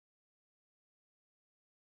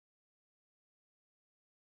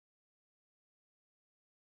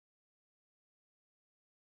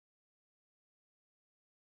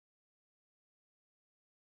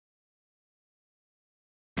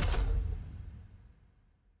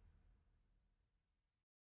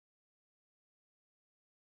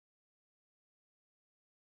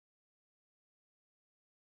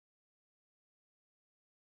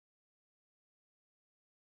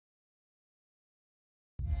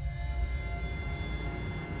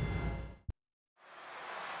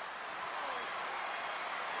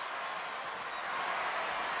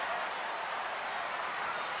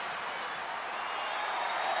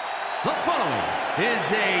The following is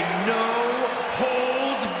a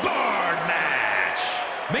no-holds-barred match.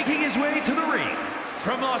 Making his way to the ring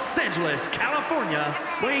from Los Angeles, California,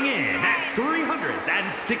 weighing in at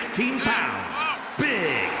 316 pounds,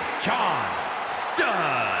 Big John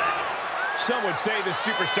Studd. Some would say the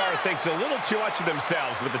superstar thinks a little too much of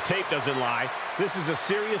themselves, but the tape doesn't lie. This is a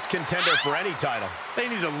serious contender for any title. They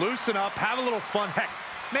need to loosen up, have a little fun, heck,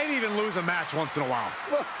 maybe even lose a match once in a while.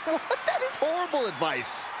 That is horrible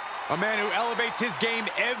advice. A man who elevates his game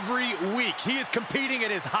every week. He is competing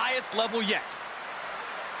at his highest level yet.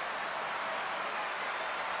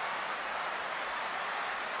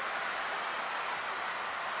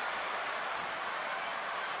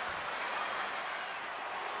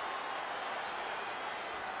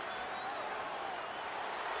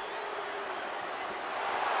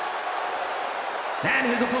 And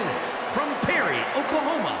his opponent from Perry,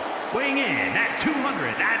 Oklahoma, weighing in at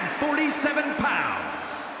 247 pounds,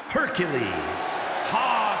 Hercules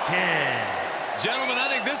Hawkins. Gentlemen, I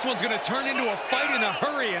think this one's going to turn into a fight in a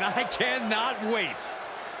hurry, and I cannot wait.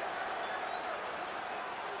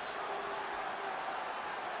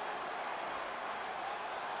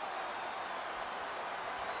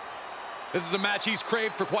 This is a match he's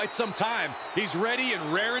craved for quite some time. He's ready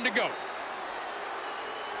and raring to go.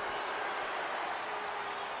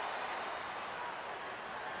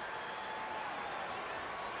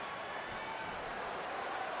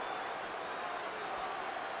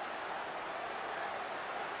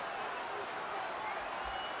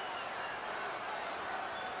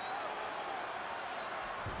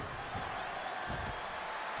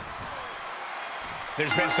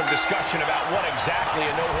 There's been some discussion about what exactly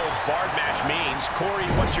a no-holds-barred match means. Corey,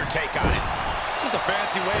 what's your take on it? Just a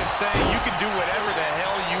fancy way of saying you can do whatever the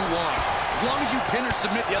hell you want. As long as you pin or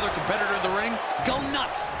submit the other competitor in the ring, go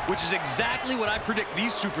nuts, which is exactly what I predict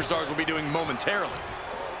these superstars will be doing momentarily.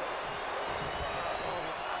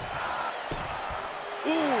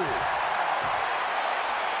 Ooh.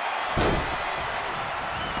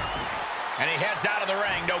 And he heads out of the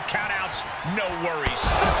ring. No countouts, no worries.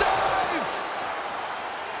 The dive!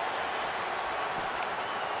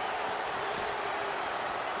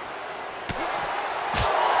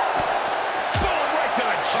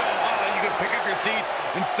 Pick up your teeth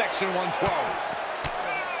in section 112.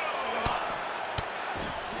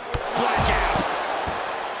 Blackout.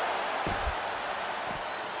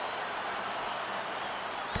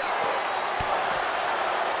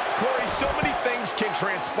 Corey, so many things can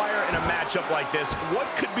transpire in a matchup like this. What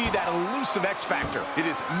could be that elusive X factor? It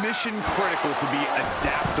is mission critical to be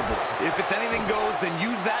adaptable. If it's anything goes, then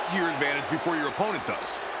use that to your advantage before your opponent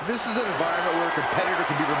does. This is an environment where a competitor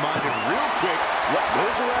can be reminded real quick what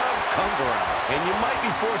goes around comes around. And you might be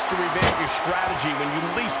forced to revamp your strategy when you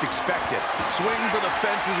least expect it. Swing for the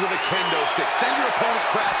fences with a kendo stick. Send your opponent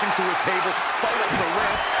crashing through a table. Fight up the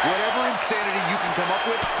ramp. Whatever insanity you can come up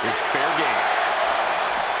with is fair game.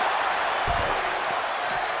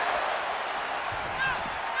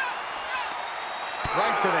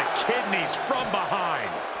 Right to the kidneys from behind.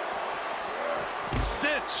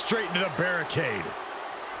 Sent straight into the barricade.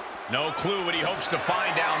 No clue what he hopes to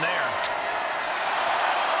find down there.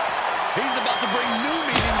 He's about to bring new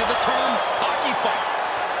meaning to the term hockey fight.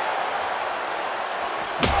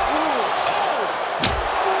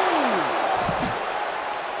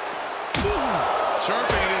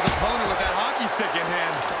 Chirping at his opponent with that hockey stick in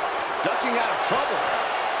hand. Ducking out of trouble.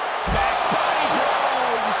 Back body drop.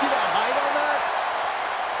 Oh, you see that height on that?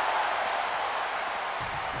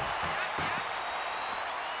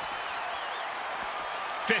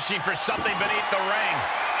 Fishing for something beneath the ring.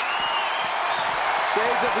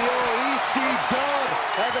 Shades of the old EC dub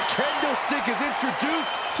as a kendo stick is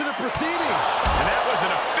introduced to the proceedings. And that was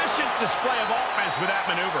an efficient display of offense with that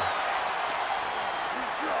maneuver.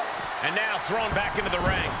 And now thrown back into the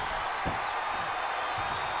ring.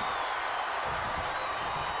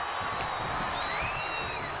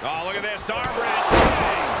 Oh, look at this. Arm wrench.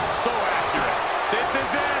 So accurate. This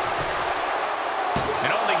is it.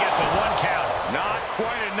 It only gets a 1 count. Not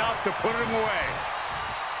quite enough to put him away.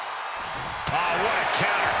 Oh, what a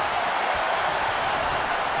counter.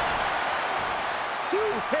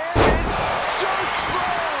 Two-handed choke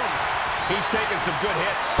slam. He's taking some good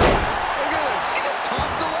hits. Look at this. He just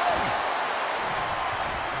tossed the leg.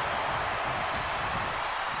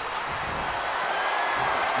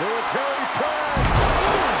 Military press.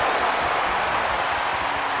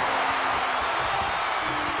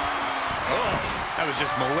 Oh, that was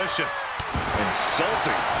just malicious.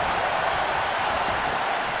 Insulting.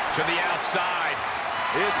 To the outside.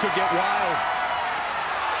 This could get wild.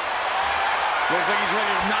 Looks like he's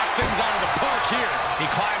ready to knock things out of the park here. He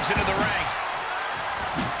climbs into the ring.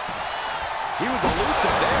 He was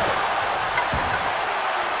elusive there.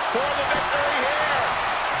 For the victory here.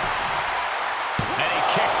 And he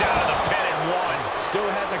kicks out of the pin and one. Still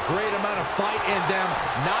has a great amount of fight in them.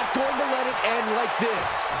 Not going to let it end like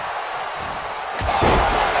this. Oh,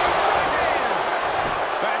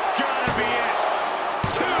 that's gotta be it.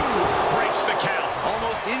 2 breaks the count.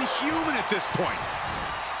 Almost inhuman at this point.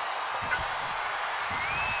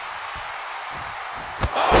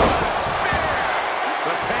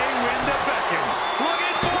 The penguin that beckons.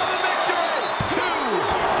 Looking for the victory. 2.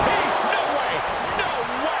 No way. No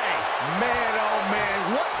way. Man, oh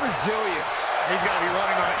man, what resilience. He's got to be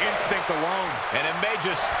running on instinct alone. And it may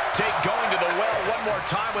just take going to the well one more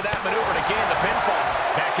time with that maneuver to gain the pinfall.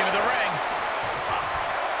 Back into the ring.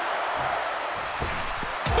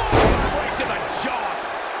 Right to the jaw.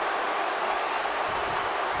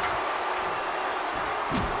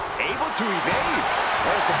 Able to evade.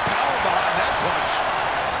 There's some power behind that punch.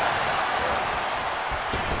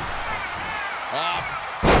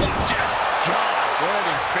 Gosh,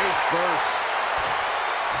 landing face first.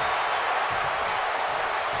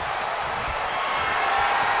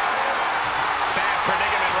 Bad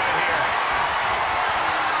predicament right here.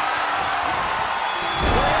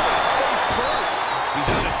 Landing face first. He's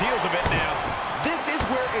on his heels a bit now. This is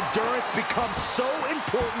where endurance becomes so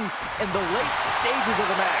important in the late stages of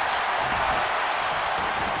the match.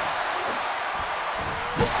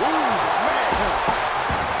 Ooh, man.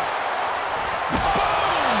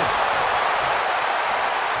 Boom!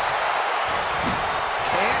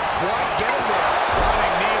 Can't quite get him there.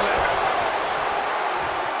 Running knee lift.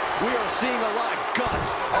 We are seeing a lot of guts,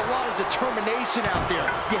 a lot of determination out there.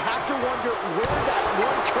 You have to wonder where that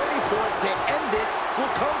one turning point to end this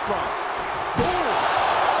will come from. Boom!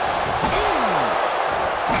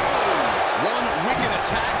 One wicked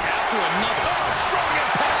attack after another. Oh, strong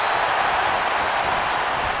impact.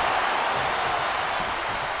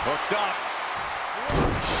 Hooked up.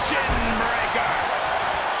 Shin breaker.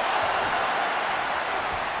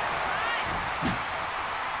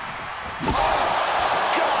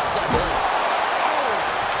 God, that hurt.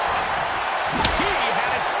 He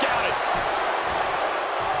had it scouted.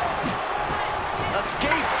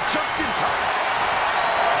 Escape just in time.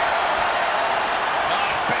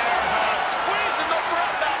 Bear hug. Squeezing the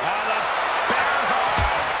breath out. The bear hug.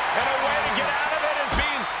 And a way to get out of it is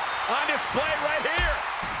being on display right here.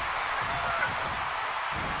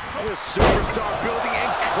 This superstar building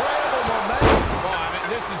incredible momentum. Oh, I mean,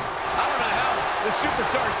 I don't know how the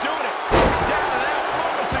superstar's doing it. Down and out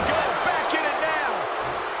moments ago. Back in it now.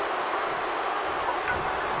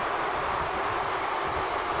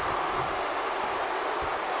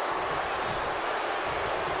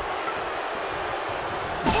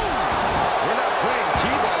 We're not playing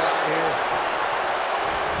T-ball out here.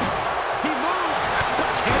 He moved,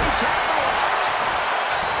 but can he capitalize?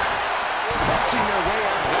 Punching their way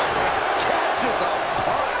out of that way. Catches a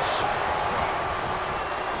punch.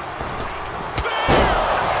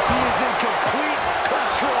 He is in complete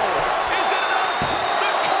control. Is it enough?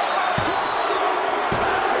 The cover!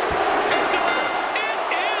 It's over! It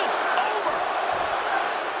is over!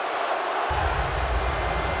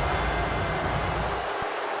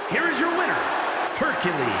 Here is your winner,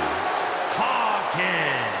 Hercules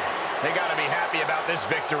Hawkins. They got to be happy about this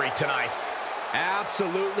victory tonight.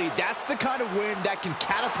 Absolutely. That's the kind of win that can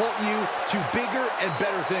catapult you to bigger and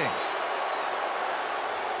better things.